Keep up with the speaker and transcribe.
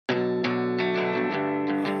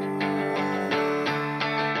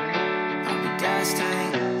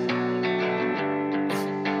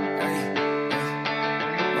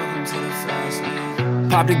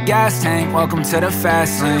Pop the gas tank, welcome to the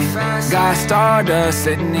fast lane. Got stardust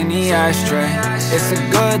sitting in the ashtray. It's a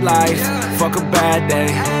good life, fuck a bad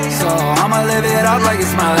day. So I'ma live it up like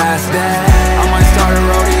it's my last day. I might start a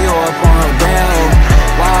rodeo up on Rodeo.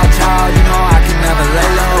 Wild child, you know I can never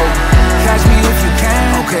lay low. Catch me if you can,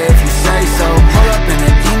 okay if you say so. Pull up in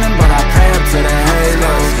a demon, but I pray up to the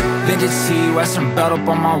halo. Vintage tee, western belt up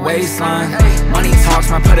on my waistline. Money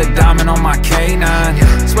talks, might put a diamond on my K9.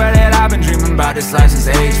 Swear that I've been dreaming about this life since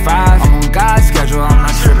age 5. I'm on God's schedule, I'm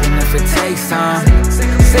not tripping if it takes time.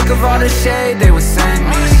 Sick of all the shade they would send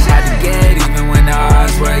me. Had to get even when the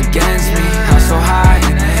odds were against me. I'm so high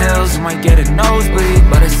in the hills, you might get a nosebleed.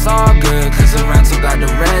 But it's all good, cause the rental got the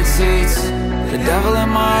red seats. The devil in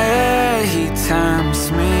my head, he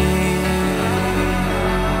tempts me.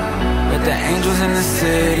 But the angels in the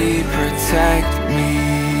city protect me.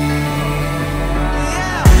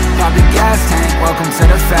 Pop the gas tank, welcome to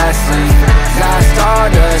the fast lane. Got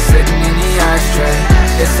stardust sitting in the ashtray.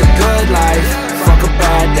 It's a good life, fuck a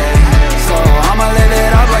bad day. So I'ma live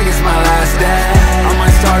it up like it's my last day. I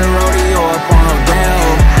might start a rodeo up on Rodeo.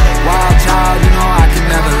 Wild child, you know I can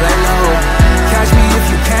never lay low. Catch me if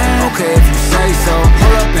you can, okay if you say so.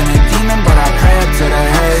 Pull up in a demon, but I pray up to the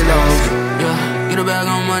halo. Yeah, get a bag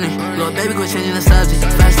on money. Little baby, quit changing the subject.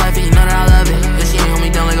 Fast life and you know that I love it. Yeah, she ain't hold me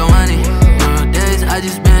down like a money. Nowadays, I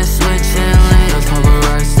just been switching lanes.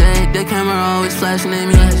 Paparazzi, the camera always flashing at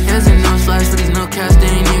me. Here's a new flash for these new cats, they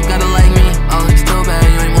ain't even gotta like me. Oh, it's still bad,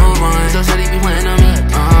 you ain't move on. So shawty be playing on me.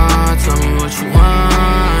 Tell me what you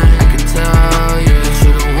want. I can tell you that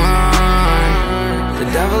you the one. The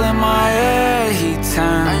devil in my head, he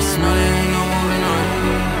tempts me.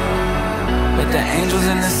 But the angels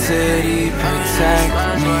in the city protect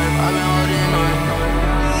me.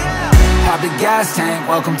 Pop the gas tank,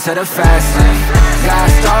 welcome to the fast lane. Got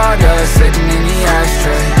stardust sitting in the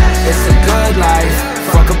ashtray. It's a good life,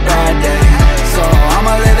 fuck a bad day. So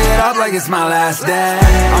I'ma live it up like it's my last day.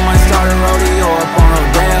 I might start a